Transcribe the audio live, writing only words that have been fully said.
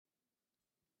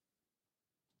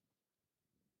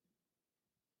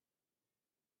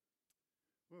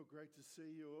Well, great to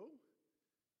see you all.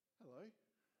 Hello.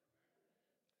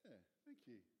 Yeah, thank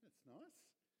you. That's nice.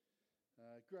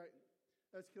 Great.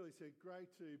 As Kelly said,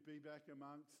 great to be back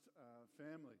amongst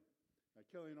family.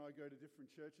 Kelly and I go to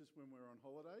different churches when we're on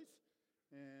holidays,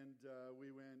 and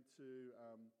we went to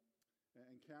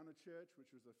Encounter Church,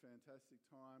 which was a fantastic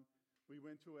time. We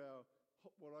went to our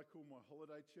what I call my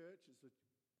holiday church. It's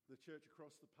the church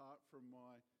across the park from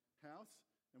my house,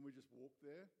 and we just walked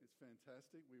there. It's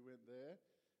fantastic. We went there.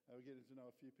 We're getting to know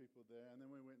a few people there. And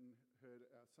then we went and heard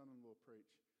our son-in-law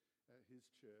preach at his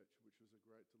church, which was a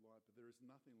great delight. But there is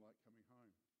nothing like coming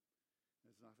home.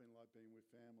 There's nothing like being with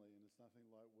family, and there's nothing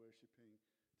like worshipping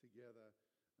together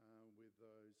with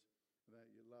those that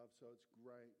you love. So it's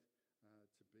great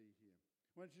to be here.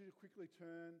 Why don't you quickly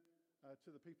turn to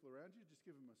the people around you. Just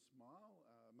give them a smile,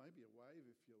 maybe a wave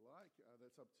if you like.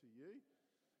 That's up to you.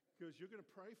 Because you're going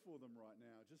to pray for them right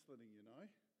now, just letting you know.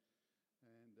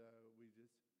 And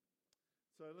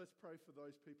So let's pray for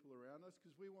those people around us,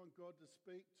 because we want God to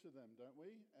speak to them, don't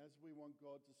we? As we want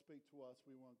God to speak to us,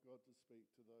 we want God to speak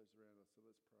to those around us. So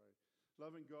let's pray.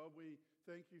 Loving God, we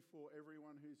thank you for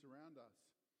everyone who's around us.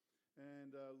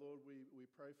 And Lord, we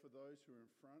pray for those who are in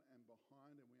front and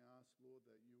behind, and we ask, Lord,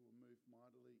 that you will move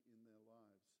mightily in their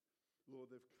lives.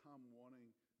 Lord, they've come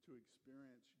wanting to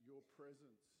experience your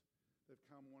presence. They've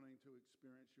come wanting to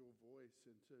experience your voice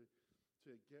and to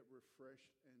get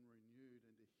refreshed and renewed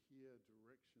and to hear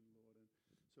direction, Lord.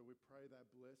 And so we pray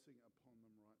that blessing upon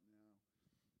them right now.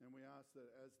 And we ask that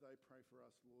as they pray for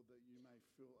us, Lord, that you may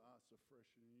fill us afresh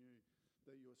and anew,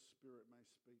 that your Spirit may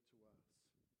speak to us.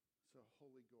 So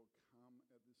Holy God, come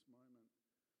at this moment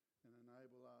and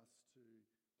enable us to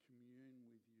commune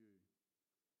with you.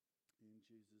 In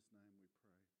Jesus' name we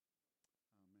pray.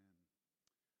 Amen.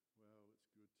 Well, it's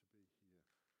good to be here.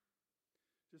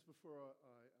 Just before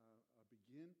I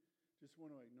begin, just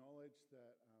want to acknowledge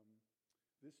that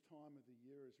this time of the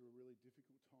year is a really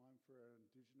difficult time for our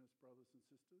Indigenous brothers and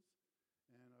sisters,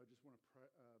 and I just want to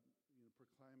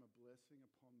proclaim a blessing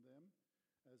upon them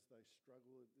as they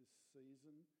struggle at this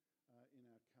season in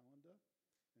our calendar,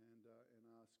 and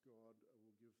ask God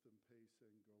will give them peace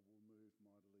and God will move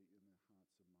mightily in their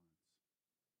hearts and minds.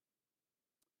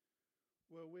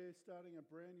 Well, we're starting a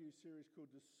brand new series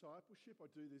called Discipleship. I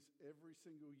do this every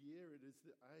single year. It is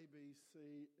the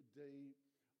ABCD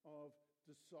of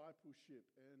discipleship.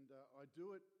 And I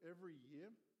do it every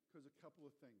year because a couple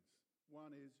of things.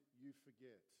 One is you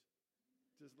forget.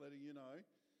 Just letting you know,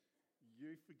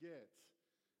 you forget.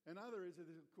 Another is, of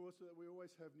course, that we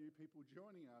always have new people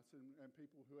joining us and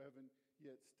people who haven't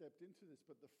yet stepped into this.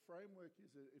 But the framework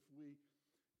is that if we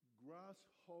grasp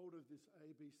hold of this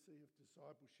ABC of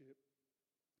discipleship,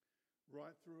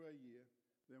 right through our year,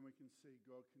 then we can see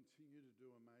God continue to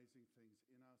do amazing things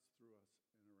in us, through us,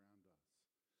 and around us.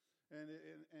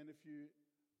 And if you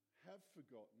have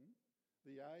forgotten,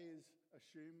 the A is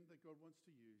assume that God wants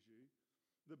to use you.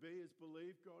 The B is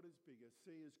believe God is bigger.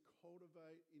 C is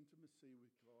cultivate intimacy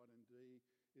with God. And D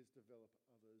is develop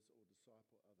others or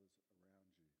disciple others around you.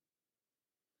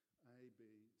 A,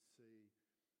 B, C,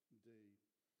 D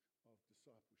of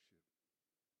discipleship.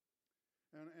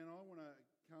 And I want to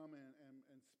come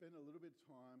and spend a little bit of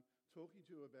time talking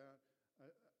to you about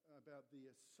the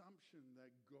assumption that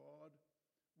God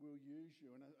will use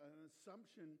you. And an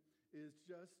assumption is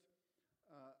just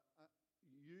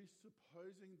you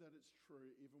supposing that it's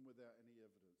true even without any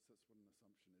evidence. That's what an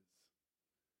assumption is.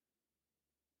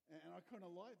 And I kind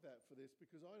of like that for this,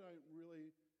 because I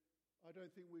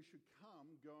don't think we should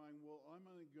come going, well, I'm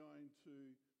only going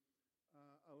to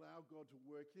allow God to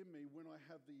work in me when I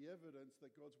have the evidence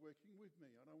that God's working with me.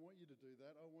 I don't want you to do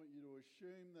that. I want you to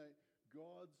assume that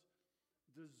God's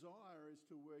desire is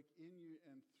to work in you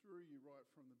and through you right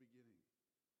from the beginning,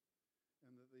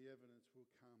 and that the evidence will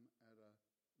come at a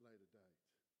later date.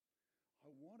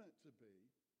 I want it to be,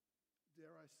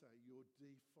 dare I say, your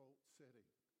default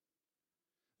setting.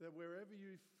 That wherever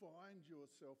you find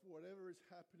yourself, whatever is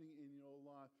happening in your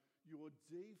life, your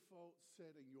default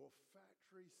setting, your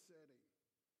factory setting,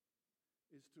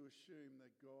 is to assume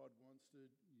that God wants to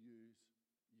use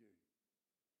you.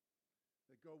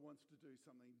 That God wants to do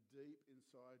something deep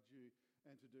inside you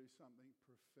and to do something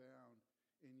profound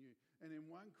in you. And in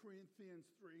 1 Corinthians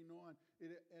 3:9,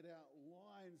 it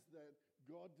outlines that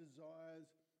God desires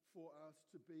for us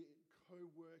to be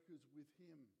co-workers with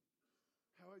Him.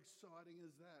 How exciting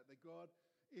is that? That God,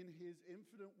 in His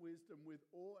infinite wisdom, with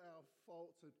all our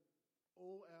faults and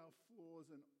all our flaws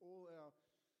and all our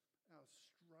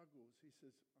struggles, He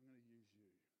says, I'm going to use you.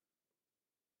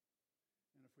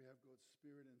 And if we have God's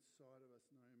Spirit inside of us,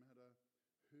 no matter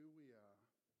who we are,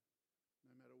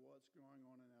 no matter what's going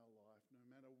on in our life, no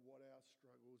matter what our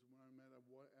struggles, no matter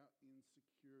what our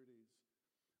insecurities,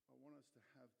 I want us to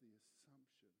have the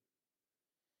assumption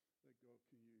that God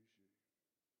can use you.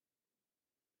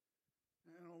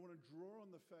 And I want to draw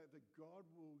on the fact that God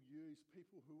will use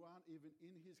people who aren't even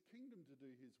in his kingdom to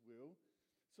do his will.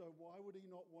 So why would he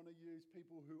not want to use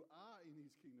people who are in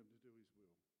his kingdom to do his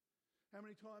will? How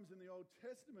many times in the Old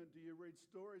Testament do you read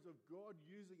stories of God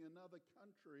using another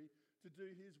country to do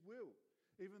his will?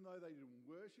 Even though they didn't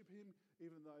worship him,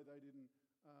 even though they didn't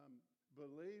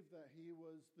believe that he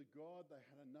was the God, they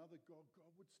had another God,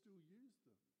 God would still use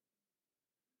them.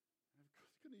 And if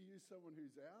God's going to use someone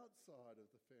who's outside of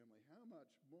the family, how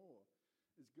much more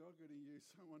is God going to use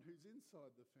someone who's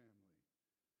inside the family?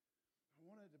 I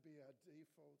want it to be our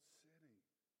default setting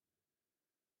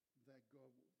that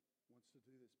God wants to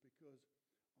do this, because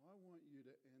I want you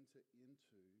to enter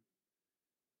into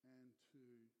and to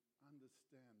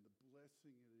understand the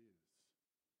blessing it is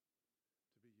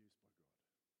to be used by God.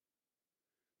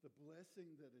 The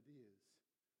blessing that it is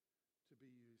to be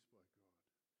used by God.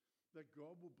 That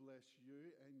God will bless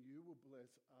you and you will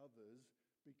bless others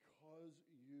because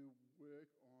you work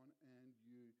on and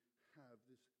you have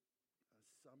this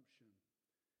assumption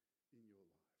in your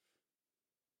life.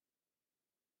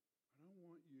 I don't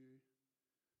want you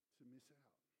to miss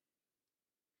out.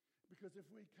 Because if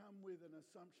we come with an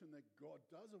assumption that God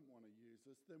doesn't want to use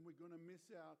us, then we're going to miss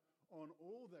out on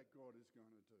all that God is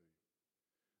going to do.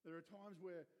 There are times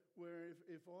where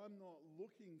if I'm not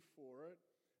looking for it,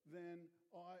 then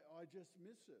I just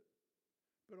miss it.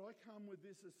 But I come with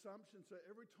this assumption, so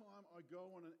every time I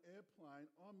go on an airplane,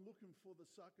 I'm looking for the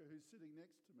sucker who's sitting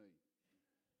next to me.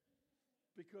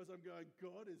 Because I'm going,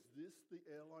 God, is this the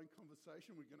airline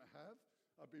conversation we're going to have?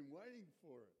 I've been waiting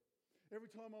for it.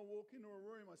 Every time I walk into a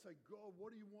room, I say, God,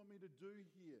 what do you want me to do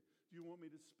here? Do you want me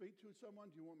to speak to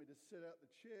someone? Do you want me to set out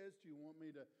the chairs? Do you want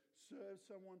me to serve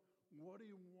someone? What do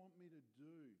you want me to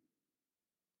do?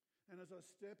 And as I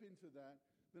step into that,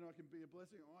 then I can be a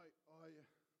blessing.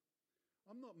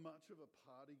 I'm not much of a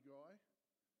party guy.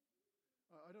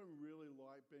 I don't really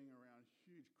like being around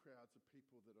huge crowds of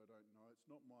people that I don't know.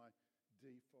 It's not my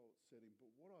default setting.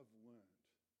 But what I've learned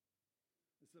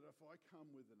is that if I come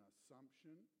with an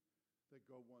assumption that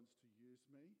God wants to use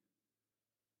me,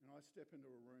 and I step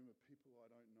into a room of people I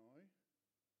don't know,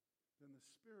 then the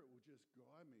Spirit will just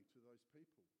guide me to those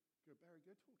people. Go, Barry,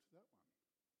 go talk to that one.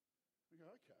 I go,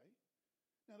 okay.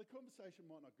 Now, the conversation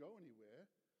might not go anywhere,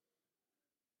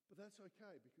 but that's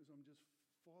okay because I'm just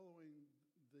following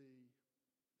the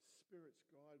Spirit's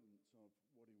guidance of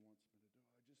what he wants me to do.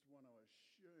 I just want to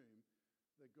assume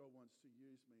that God wants to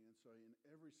use me. And so in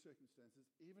every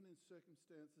circumstances, even in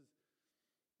circumstances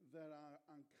that are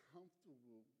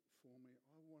uncomfortable for me,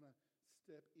 I want to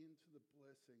step into the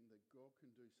blessing that God can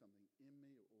do something in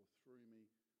me or through me,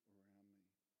 around me.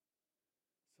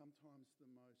 Sometimes the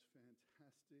most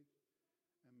fantastic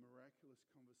and miraculous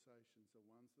conversations are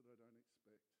ones that I don't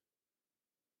expect,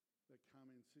 that come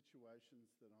in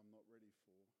situations that I'm not ready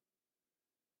for.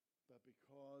 But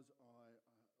because I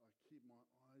keep my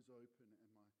eyes open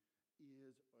and my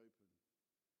ears open,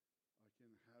 I can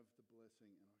have the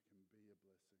blessing and I can be a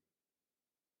blessing.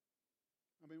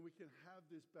 I mean, we can have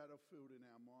this battlefield in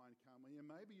our mind, can't we? And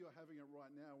maybe you're having it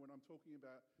right now when I'm talking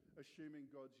about assuming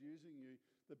God's using you.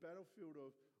 The battlefield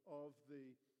of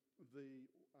the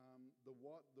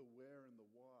what, the where, and the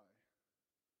why.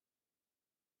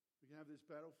 We can have this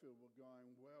battlefield. We're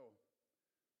going, well,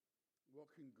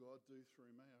 what can God do through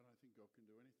me? I don't think God can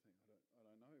do anything. I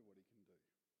don't know what he can do.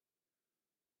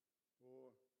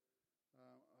 Or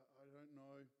I don't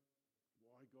know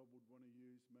why God would want to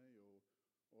use me, or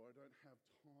I don't have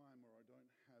time, or I don't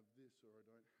have this, or I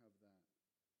don't have that.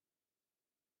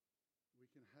 We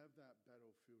can have that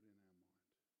battlefield in our mind.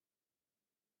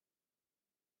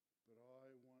 But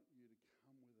I want you to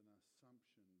come with an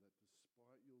assumption that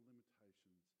despite your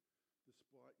limitations,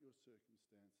 despite your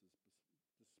circumstances,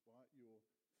 despite your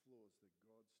flaws, that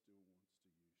God still wants to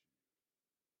use you.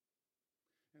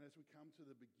 And as we come to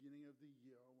the beginning of the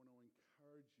year, I want to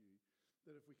encourage you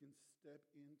that if we can step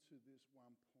into this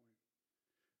one point,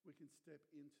 we can step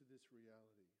into this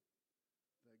reality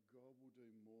that God will do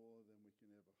more than we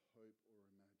can ever hope or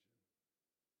imagine.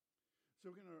 So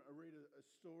we're going to read a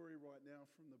story right now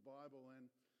from the Bible, and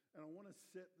I want to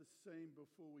set the scene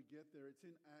before we get there. It's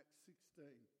in Acts 16.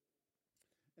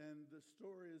 And the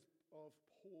story is of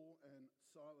Paul and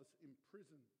Silas in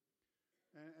prison.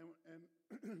 And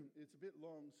it's a bit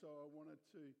long, so I wanted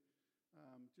to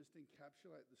just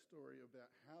encapsulate the story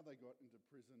about how they got into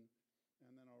prison,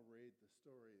 and then I'll read the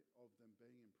story of them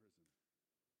being in prison.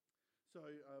 So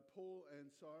Paul and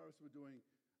Silas were doing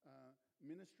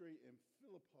ministry in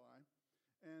Philippi,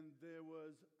 And there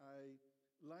was a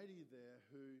lady there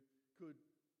who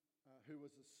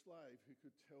was a slave who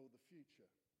could tell the future.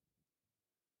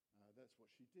 That's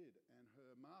what she did. And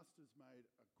her masters made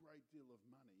a great deal of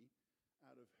money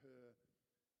out of her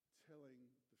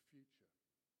telling the future.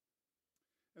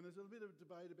 And there's a bit of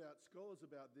debate about scholars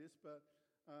about this, but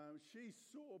she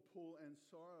saw Paul and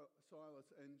Silas,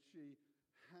 and she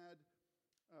had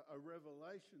a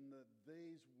revelation that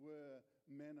these were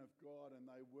men of God and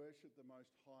they worshipped the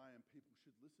Most High and people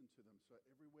should listen to them. So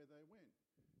everywhere they went,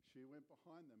 she went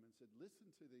behind them and said, listen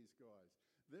to these guys.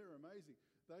 They're amazing.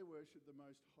 They worship the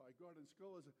Most High God. And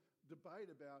scholars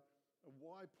debate about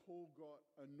why Paul got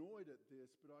annoyed at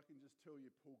this, but I can just tell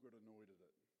you Paul got annoyed at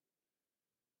it.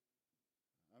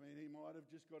 I mean, he might have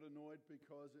just got annoyed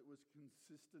because it was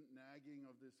consistent nagging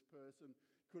of this person.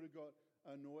 Could have got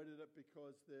annoyed at it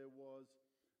because there was,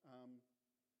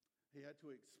 he had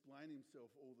to explain himself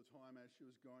all the time as she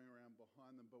was going around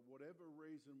behind them. But whatever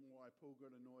reason why Paul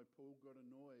got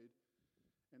annoyed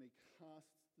and he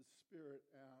cast the spirit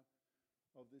out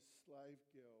of this slave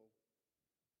girl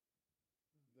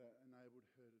that enabled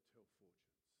her to tell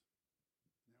fortunes.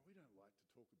 Now, we don't like to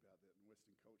talk about that in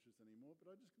Western cultures anymore, but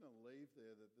I'm just going to leave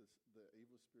there that the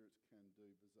evil spirits can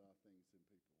do bizarre things in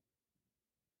people.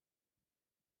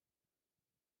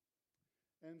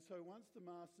 And so once the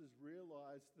masters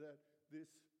realised that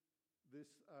this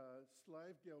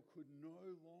slave girl could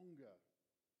no longer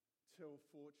tell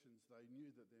fortunes, they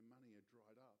knew that their money had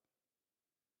dried up.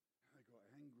 And they got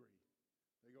angry.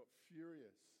 They got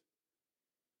furious.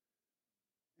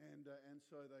 And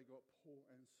so they got Paul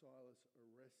and Silas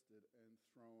arrested and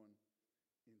thrown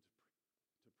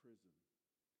into prison.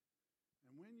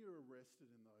 And when you're arrested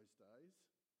in those days,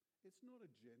 it's not a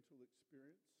gentle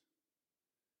experience.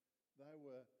 They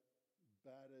were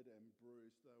battered and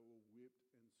bruised. They were whipped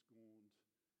and scorned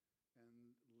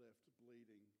and left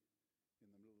bleeding in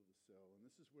the middle of the cell. And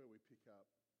this is where we pick up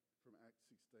from Acts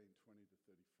 16:20 to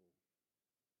 34.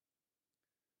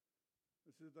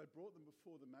 It says, they brought them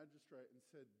before the magistrate and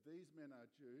said, these men are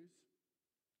Jews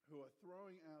who are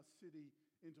throwing our city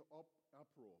into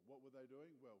uproar. What were they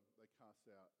doing? Well, they cast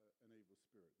out an evil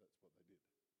spirit. That's what they did.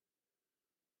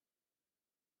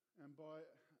 And by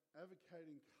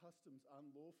advocating customs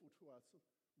unlawful to us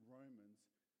Romans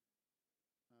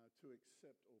to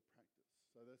accept or practice.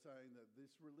 So they're saying that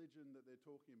this religion that they're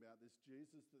talking about, this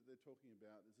Jesus that they're talking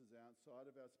about, this is outside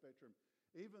of our spectrum.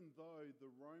 Even though the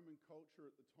Roman culture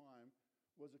at the time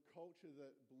was a culture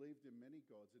that believed in many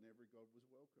gods and every god was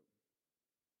welcome.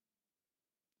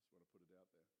 Just want to put it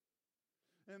out there.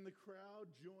 And the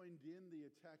crowd joined in the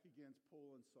attack against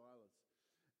Paul and Silas.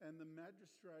 And the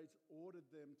magistrates ordered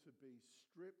them to be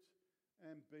stripped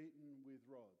and beaten with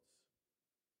rods.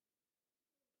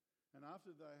 And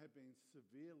after they had been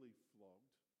severely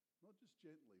flogged, not just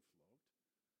gently flogged,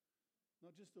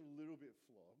 not just a little bit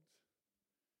flogged,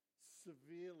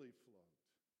 severely flogged,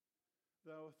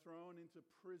 they were thrown into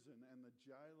prison and the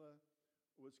jailer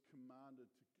was commanded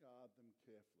to guard them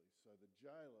carefully. So the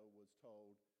jailer was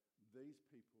told, these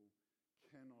people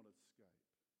cannot escape.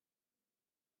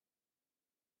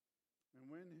 And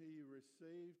when he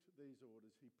received these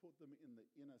orders, he put them in the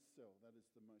inner cell, that is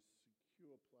the most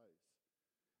secure place,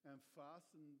 and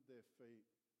fastened their feet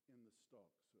in the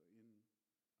stocks, or in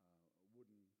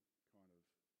wooden kind of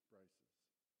braces.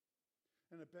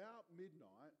 And about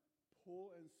midnight,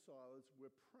 Paul and Silas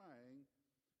were praying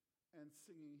and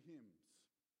singing hymns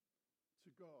to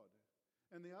God.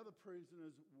 And the other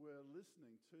prisoners were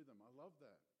listening to them. I love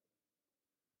that.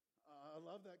 I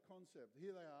love that concept.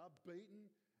 Here they are, beaten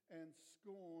and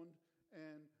scorned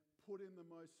and put in the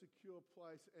most secure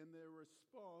place. And their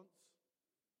response,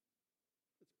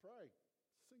 let's pray,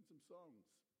 sing some songs.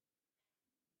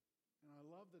 And I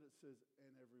love that it says,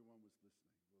 and everyone was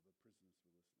listening. Well, the prisoners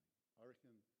were listening. I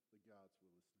reckon the guards were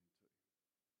listening too.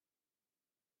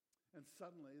 And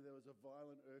suddenly there was a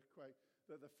violent earthquake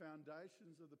that the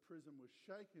foundations of the prison were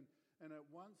shaken, and at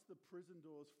once the prison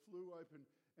doors flew open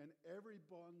and every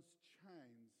bond's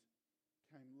chains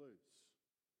came loose.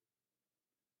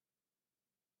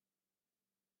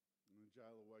 And the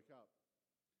jailer woke up.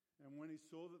 And when he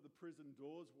saw that the prison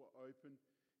doors were open,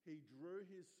 he drew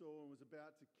his sword and was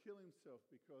about to kill himself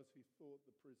because he thought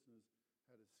the prisoners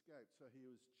had escaped. So he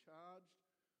was charged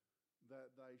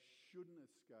that they shouldn't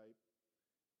escape,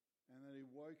 and then he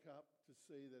woke up to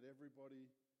see that every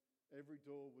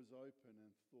door was open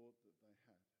and thought that they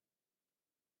had.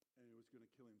 And he was going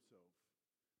to kill himself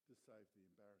to save the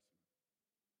embarrassment.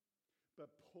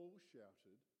 But Paul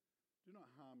shouted, do not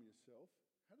harm yourself.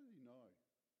 How did he know?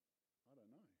 I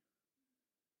don't know.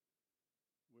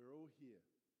 We're all here.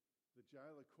 The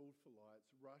jailer called for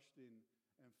lights, rushed in,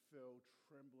 and fell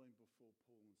trembling before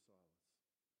Paul and Silas.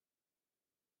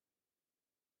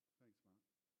 Thanks, Mark.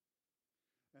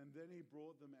 And then he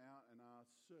brought them out and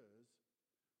asked, "Sirs,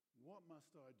 what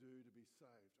must I do to be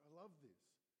saved?" I love this.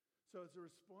 So it's a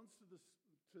response to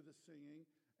the singing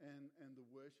and the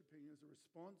worshipping. It's a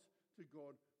response to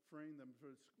God freeing them. For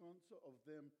a response of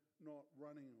them not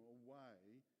running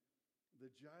away, the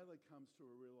jailer comes to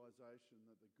a realization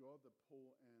that the God that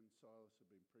Paul and Silas have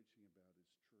been preaching about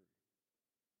is true.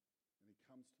 And he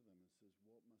comes to them and says,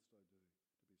 "What must I do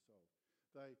to be saved?"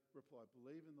 They reply,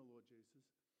 "Believe in the Lord Jesus,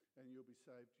 and you'll be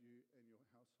saved, you and your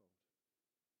household."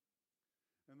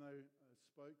 And they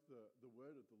spoke the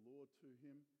word of the Lord to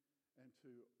him and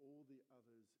to all the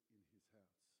others in his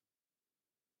house.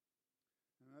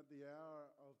 And at the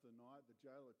hour of the night, the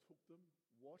jailer took them,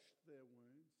 washed their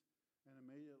wounds, and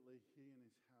immediately he and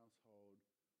his household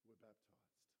were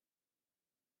baptized.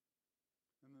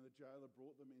 And then the jailer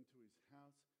brought them into his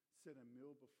house, set a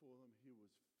meal before them. He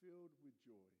was filled with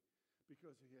joy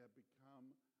because he had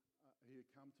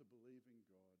come to believe in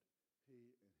God,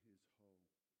 he and his whole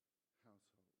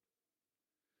household.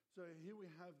 So here we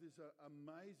have this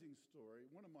amazing story,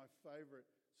 one of my favorite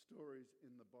stories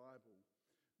in the Bible,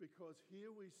 because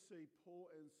here we see Paul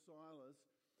and Silas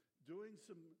doing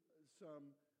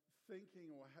some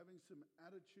thinking or having some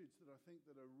attitudes that I think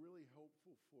that are really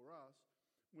helpful for us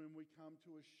when we come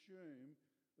to assume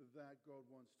that God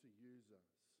wants to use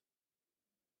us.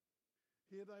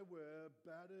 Here they were,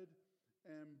 battered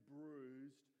and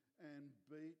bruised and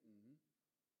beaten,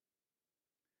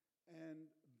 and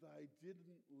they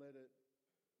didn't let it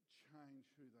change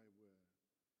who they were.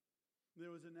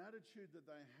 There was an attitude that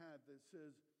they had that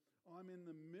says, "I'm in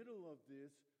the middle of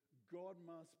this, God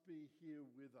must be here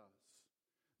with us."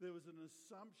 There was an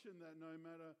assumption that no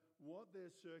matter what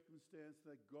their circumstance,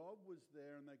 that God was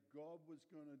there and that God was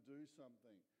going to do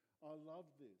something. I love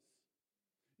this.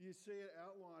 You see it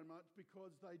outlined much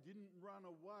because they didn't run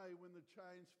away when the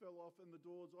chains fell off and the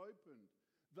doors opened.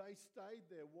 They stayed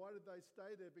there. Why did they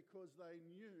stay there? Because they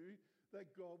knew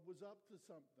that God was up to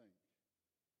something.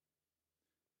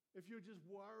 If you're just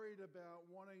worried about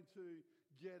wanting to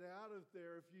get out of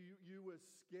there, if you were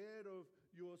scared of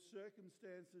your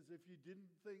circumstances, if you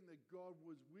didn't think that God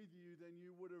was with you, then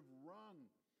you would have run.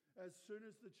 As soon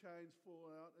as the chains fall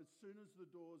out, as soon as the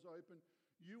doors open,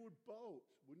 you would bolt,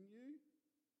 wouldn't you?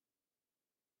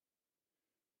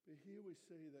 But here we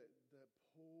see that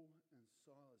Paul and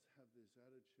Silas have this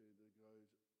attitude that goes,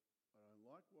 "I don't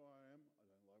like where I am,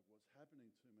 I don't like what's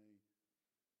happening to me,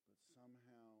 but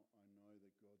somehow I know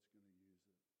that God's going to use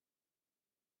it."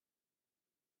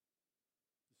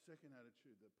 The second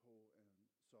attitude that Paul and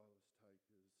Silas take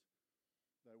is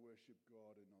they worship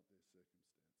God and not their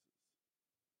circumstances.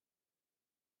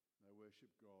 They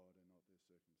worship God and not their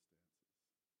circumstances.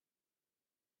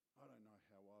 I don't know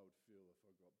how I would feel if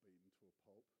I got beaten to a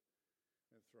pulp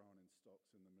and thrown in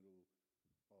stocks in the middle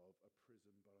of a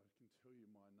prison, but I can tell you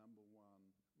my number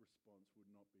one response would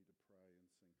not be to pray and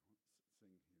sing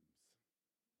hymns.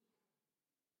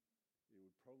 It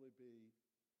would probably be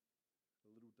a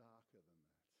little darker than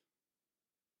that.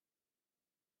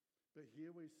 But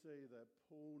here we see that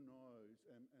Paul knows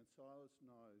and Silas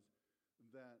knows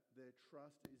that their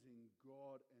trust is in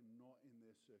God and not in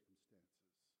their circumstances.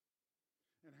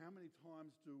 And how many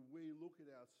times do we look at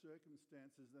our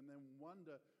circumstances and then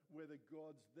wonder whether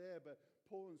God's there? But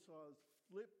Paul and Silas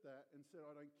flipped that and said,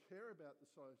 "I don't care about the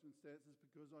circumstances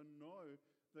because I know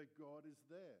that God is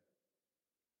there."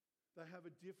 They have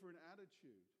a different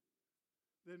attitude.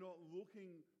 They're not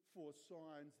looking for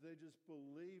signs. They're just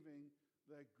believing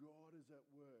that God is at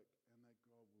work and that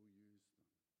God will use them.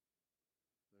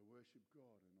 They worship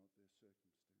God and not their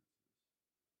circumstances.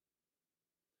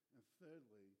 And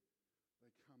thirdly,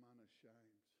 they come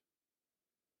unashamed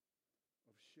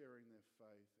of sharing their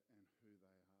faith and who they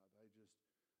are. They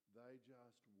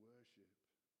just worship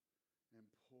and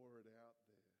pour it out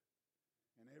there.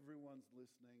 And everyone's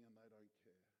listening and they don't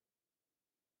care.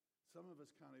 Some of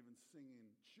us can't even sing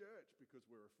in church because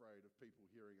we're afraid of people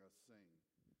hearing us sing. But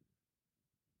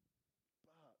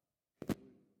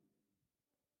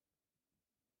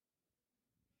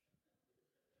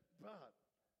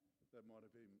that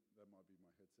might be my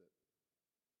headset.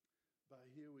 But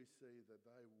here we see that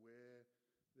they wear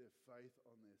their faith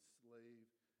on their sleeve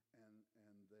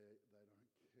and they don't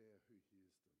care who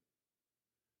hears them.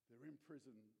 They're in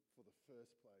prison for the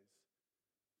first place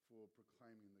for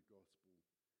proclaiming the gospel,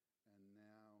 and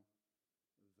now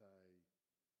they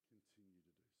continue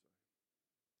to do so.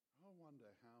 I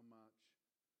wonder how much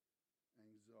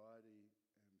anxiety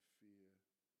and fear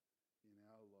in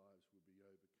our lives would be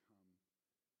overcome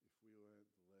if we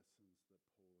learnt the lessons that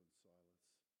Paul and Silas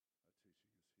are teaching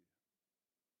us here.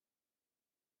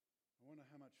 I wonder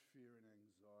how much fear and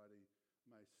anxiety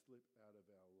may slip out of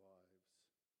our lives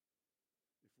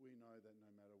if we know that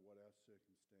no matter what our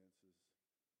circumstances,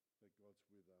 that God's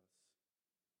with us,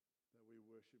 that we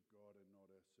worship God and not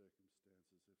our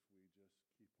circumstances, if we just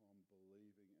keep on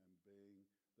believing and being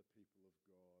the people of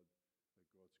God that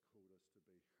God's called us to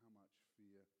be, how much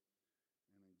fear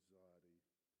and anxiety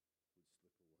would slip away.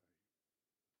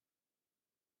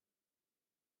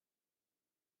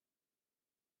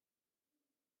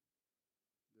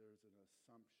 There is an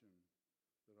assumption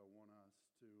that I want us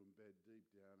to embed deep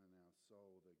down in our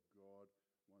soul, that God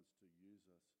wants to use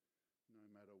us no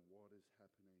matter what is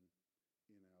happening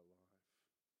in our life.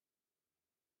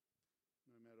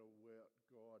 No matter what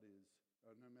God is,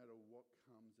 no matter what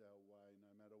comes our way,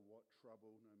 no matter what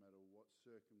trouble, no matter what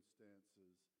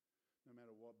circumstances, no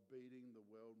matter what beating the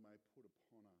world may put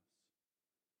upon us,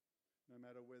 no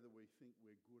matter whether we think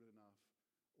we're good enough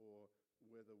or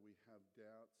whether we have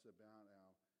doubts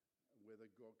about whether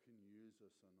God can use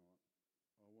us or not,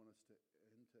 I want us to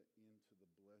enter into the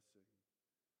blessing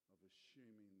of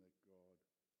assuming that God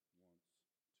wants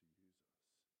to use us.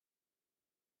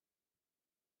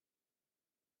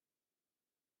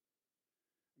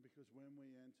 And because when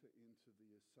we enter into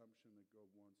the assumption that God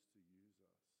wants to use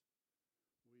us,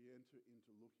 we enter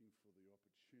into looking for the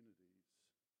opportunities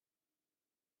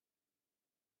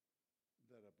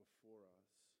that are before us,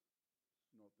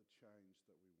 not the change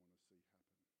that we want to see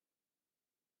happen.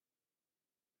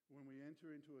 When we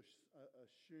enter into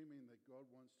assuming that God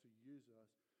wants to use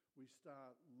us, we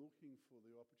start looking for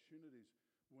the opportunities.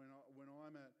 When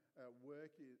I'm at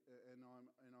work and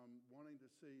I'm wanting to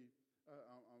see,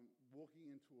 I'm walking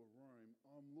into a room,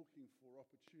 I'm looking for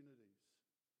opportunities.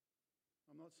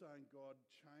 I'm not saying God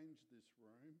change this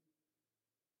room.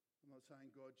 I'm not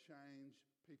saying God change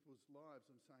people's lives.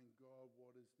 I'm saying, God,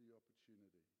 what is the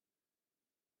opportunity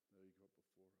that you got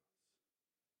before us?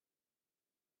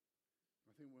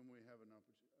 I think when we have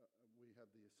we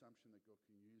have the assumption that God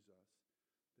can use us,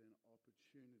 then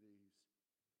opportunities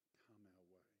come our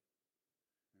way.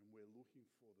 And we're looking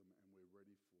for them and we're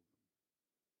ready for them.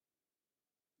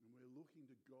 And we're looking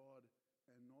to God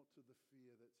and not to the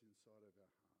fear that's inside of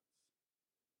our hearts.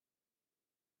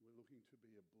 We're looking to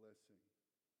be a blessing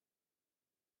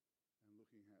and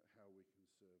looking at how we can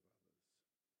serve others.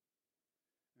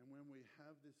 And when we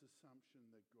have this assumption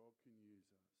that God can use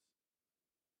us,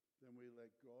 then we let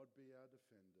God be our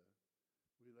defender.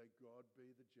 We let God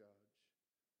be the judge.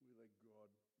 We let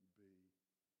God be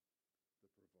the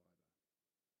provider.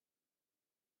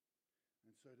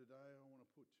 And so today I want to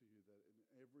put to you that in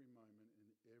every moment,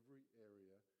 in every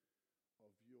area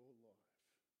of your life,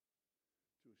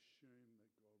 to assume that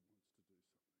God wants to do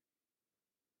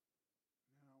something.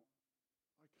 Now,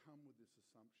 I come with this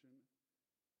assumption,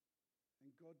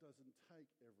 and God doesn't take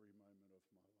every moment of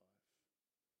my life.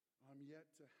 I'm yet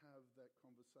to have that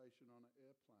conversation on an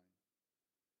airplane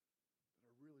that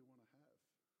I really want to have.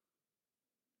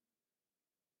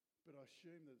 But I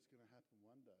assume that it's going to happen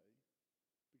one day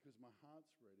because my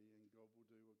heart's ready and God will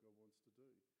do what God wants to do.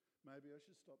 Maybe I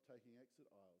should stop taking exit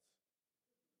aisles. I don't know.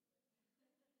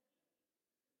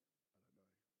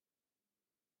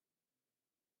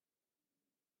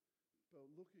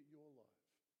 But look at your life.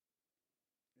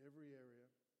 Every area,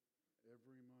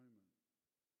 every moment.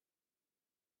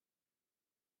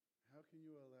 How can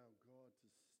you allow God to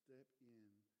step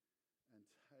in and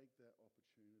take that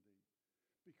opportunity?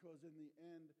 Because in the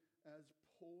end, as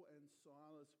Paul and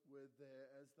Silas were there,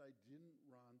 as they didn't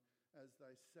run, as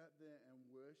they sat there and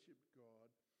worshipped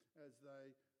God, as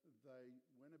they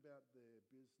went about their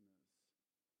business,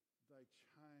 they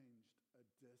changed a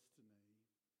destiny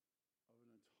of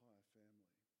an entire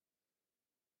family,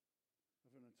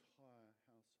 of an entire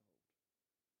household.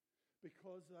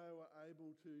 Because they were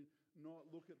able to not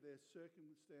look at their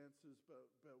circumstances but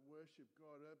worship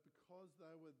God, because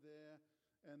they were there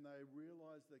and they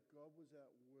realized that God was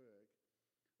at work,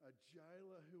 a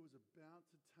jailer who was about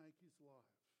to take his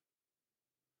life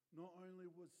not only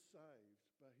was saved,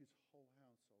 but his whole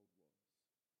household was.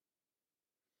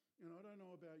 And I don't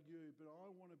know about you, but I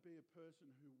want to be a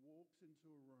person who walks into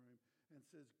a room and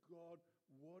says, God,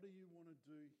 what do you want to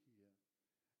do here?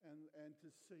 And to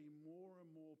see more and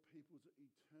more people's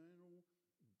eternal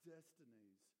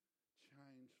destinies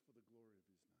changed for the glory of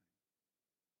his name.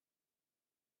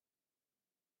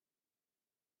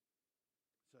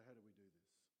 So how do we do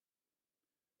this?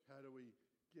 How do we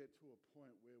get to a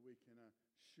point where we can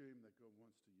assume that God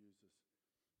wants to use us?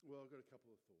 Well, I've got a couple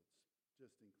of thoughts,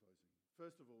 just in closing.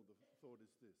 First of all, the thought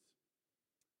is this.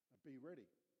 Be ready.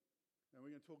 Now, we're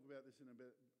going to talk about this in a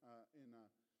bit, in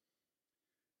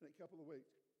in a couple of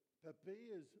weeks. But be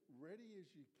as ready as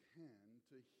you can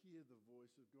to hear the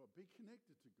voice of God. Be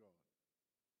connected to God.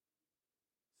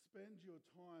 Spend your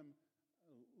time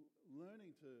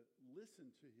learning to listen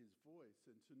to his voice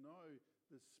and to know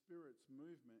the Spirit's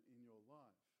movement in your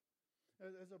life.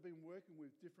 As I've been working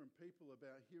with different people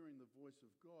about hearing the voice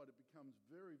of God, it becomes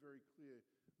very, very clear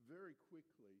very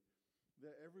quickly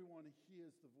that everyone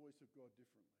hears the voice of God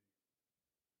differently.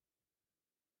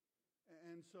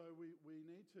 And so we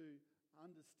need to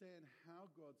understand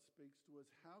how God speaks to us,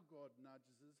 how God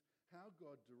nudges us, how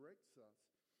God directs us.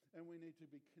 And we need to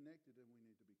be connected and we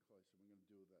need to be close. And we're going to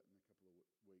deal with that in a couple of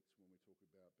weeks when we talk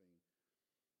about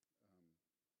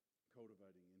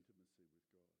cultivating intimacy with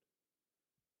God.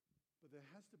 But there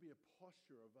has to be a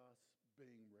posture of us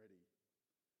being ready,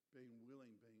 being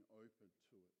willing, being open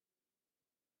to it.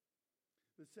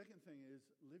 The second thing is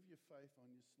live your faith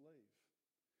on your sleeve.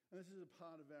 And this is a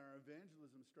part of our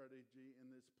evangelism strategy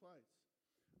in this place.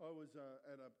 I was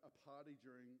at a party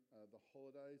during the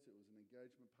holidays. It was an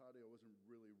engagement party. I wasn't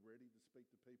really ready to speak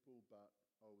to people, but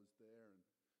I was there, and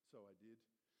so I did.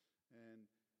 And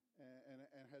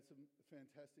had some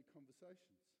fantastic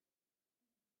conversations.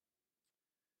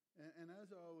 And as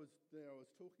I was there, I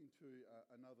was talking to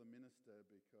another minister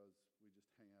because we just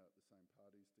hang out at the same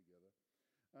parties together.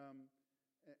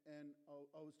 And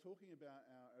I was talking about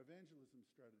our evangelism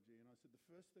strategy, and I said, the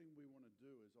first thing we want to do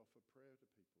is offer prayer to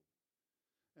people.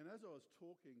 And as I was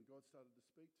talking, God started to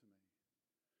speak to me.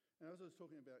 And as I was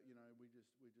talking about, we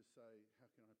just say, how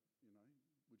can I,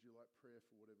 would you like prayer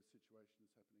for whatever situation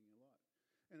is happening in your life?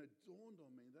 And it dawned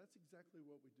on me, that's exactly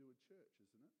what we do at church,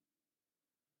 isn't it?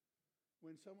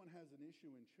 When someone has an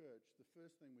issue in church, the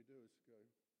first thing we do is go,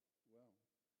 well,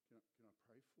 can I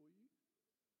pray for you?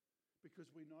 Because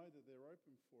we know that they're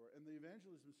open for it. And the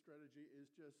evangelism strategy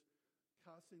is just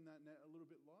casting that net a little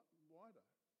bit wider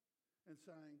and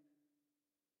saying,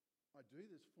 I do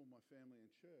this for my family and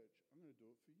church. I'm going to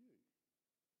do it for you.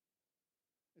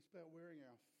 It's about wearing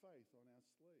our faith on our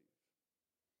sleeve.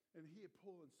 And here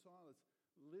Paul and Silas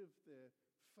live their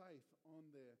faith on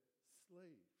their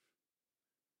sleeve.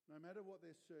 No matter what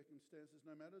their circumstances,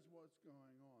 no matter what's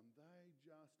going on, they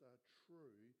just are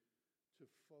true to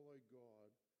follow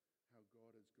God, how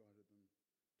God has guided them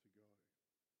to go.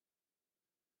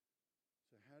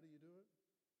 So how do you do it?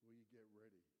 Well, you get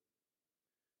ready.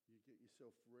 You get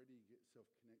yourself ready, you get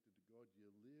yourself connected to God. You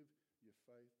live your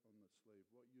faith on the sleeve.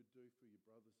 What you do for your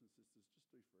brothers and sisters, just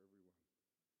do for everyone.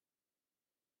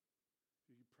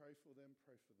 If you pray for them,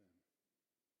 pray for them.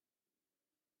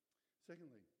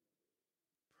 Thirdly,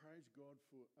 praise God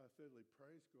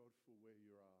for where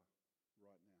you are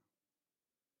right now.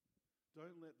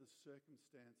 Don't let the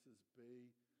circumstances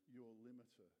be your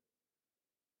limiter.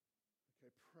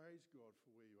 Okay, praise God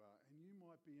for where you are. And you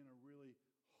might be in a really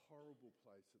horrible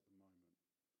place at the moment.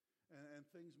 And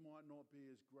things might not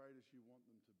be as great as you want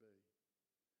them to be.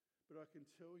 But I can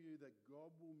tell you that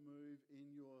God will move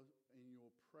in your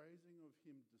praising of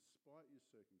him despite your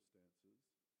circumstances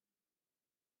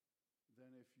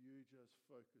than if you just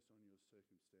focus on your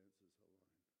circumstances alone.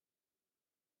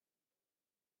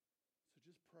 So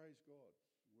just praise God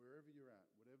wherever you're at,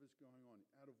 whatever's going on.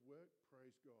 Out of work,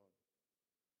 praise God.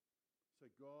 Say,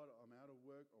 God, I'm out of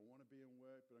work. I want to be in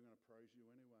work, but I'm going to praise you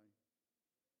anyway.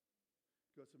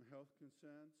 Got some health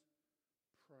concerns?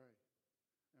 Pray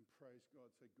and praise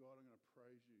God. Say, God, I'm going to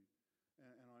praise you.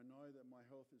 And I know that my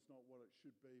health is not what it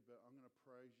should be, but I'm going to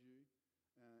praise you.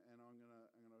 And I'm going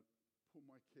to put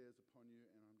my cares upon you,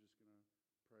 and I'm just going to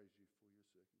praise you for your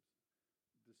circumstances,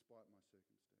 despite my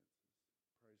circumstances.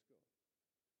 Praise God.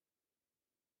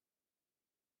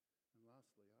 And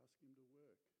lastly, ask him to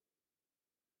work.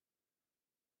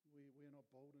 We're not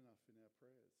bold enough in our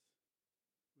prayers.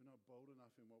 We're not bold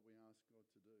enough in what we ask God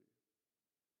to do.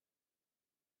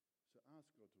 So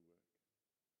ask God to work.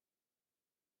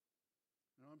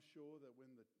 And I'm sure that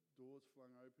when the doors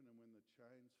flung open and when the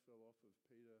chains fell off of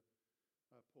Paul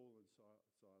and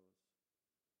Silas,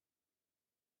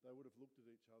 they would have looked at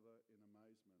each other in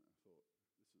amazement and thought,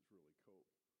 this is really cool.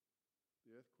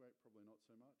 The earthquake, probably not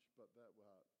so much, but that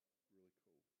part, really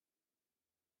cool.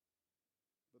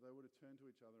 But they would have turned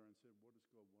to each other and said, what does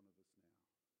God want of us now?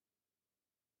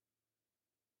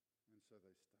 And so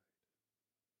they stayed.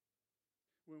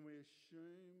 When we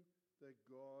assume that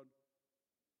God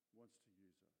wants to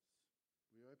use us,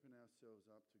 we open ourselves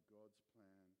up to God's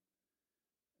plan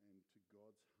and to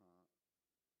God's heart.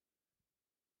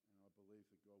 And I believe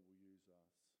that God will use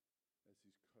us as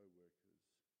his co-workers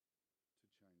to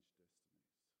change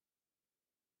destinies.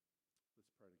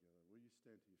 Let's pray together. Will you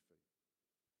stand to your feet?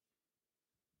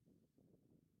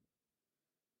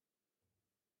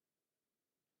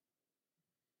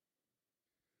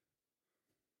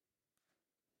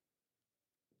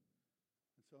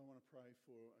 I want to pray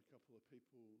for a couple of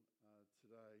people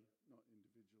today, not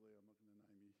individually, I'm not going to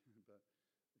name you, but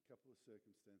a couple of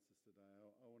circumstances today.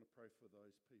 I want to pray for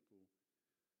those people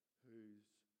who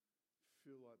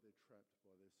feel like they're trapped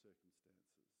by their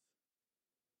circumstances.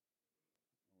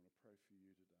 I want to pray for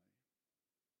you today.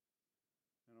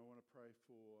 And I want to pray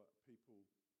for people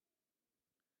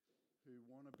who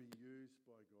want to be used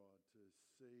by God to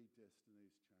see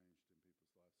destinies changed in people's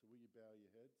lives. So will you bow your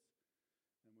heads?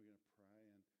 And we're going to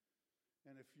pray.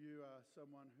 And if you are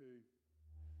someone who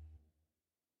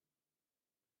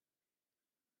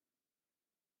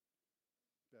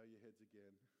bow your heads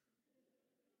again.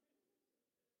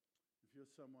 If you're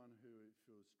someone who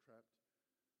feels trapped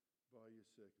by your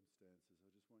circumstances, I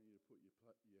just want you to put your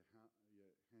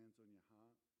hands on your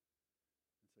heart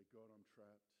and say, God, I'm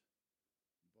trapped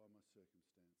by my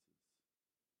circumstances.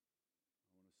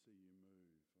 I want to see you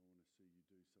move. I want to see you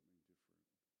do something different.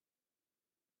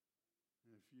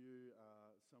 And if you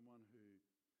are someone who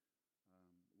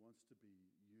wants to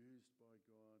be used by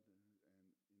God and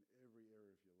in every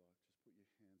area of your life, just put your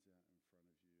hands out in front of you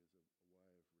as a way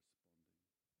of responding. And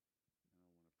I want to pray for you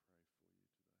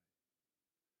today.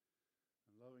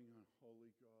 And loving and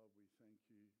holy God, we thank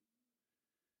you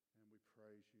and we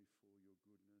praise you for your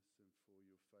goodness and for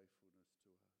your faithfulness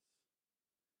to us.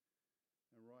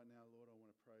 And right now, Lord, I want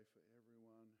to pray for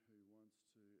everyone who wants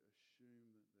to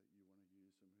assume that you want to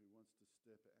use them, who wants to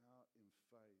step out in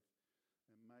faith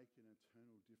and make an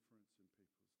eternal difference in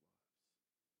people's lives.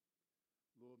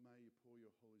 Lord, may you pour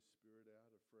your Holy Spirit out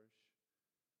afresh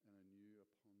and anew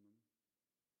upon them.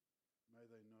 May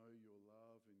they know your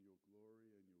love and your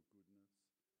glory and your goodness.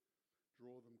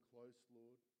 Draw them close,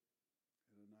 Lord,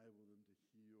 and enable them to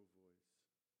hear your voice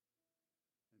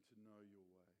and to know your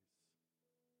ways.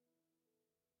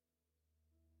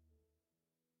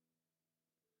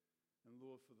 And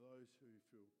Lord, for those who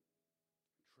feel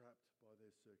trapped by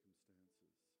their circumstances,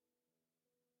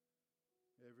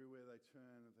 everywhere they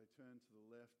turn, if they turn to the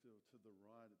left or to the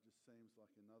right, it just seems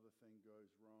like another thing goes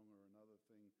wrong or another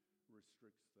thing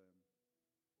restricts them.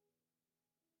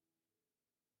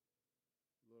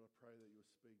 Lord, I pray that you'll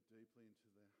speak deeply into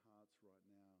their hearts right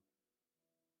now,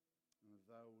 and that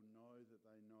they will know that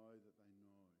they know that they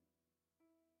know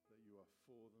that you are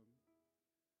for them,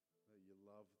 that you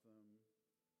love them,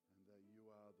 and that you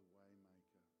are the way maker.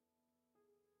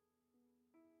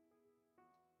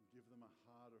 Give them a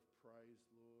heart of praise,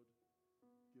 Lord.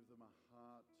 Give them a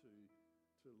heart to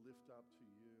lift up to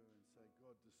you and say,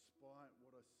 God, despite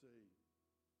what I see,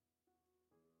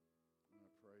 and I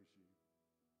praise you.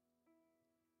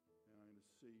 And I'm going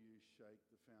to see you shake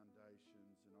the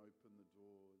foundations and open the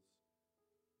doors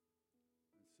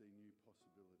and see new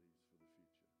possibilities for the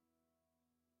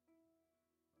future.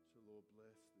 So Lord,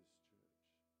 bless this church.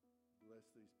 Bless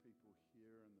these people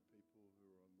here and the people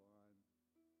who are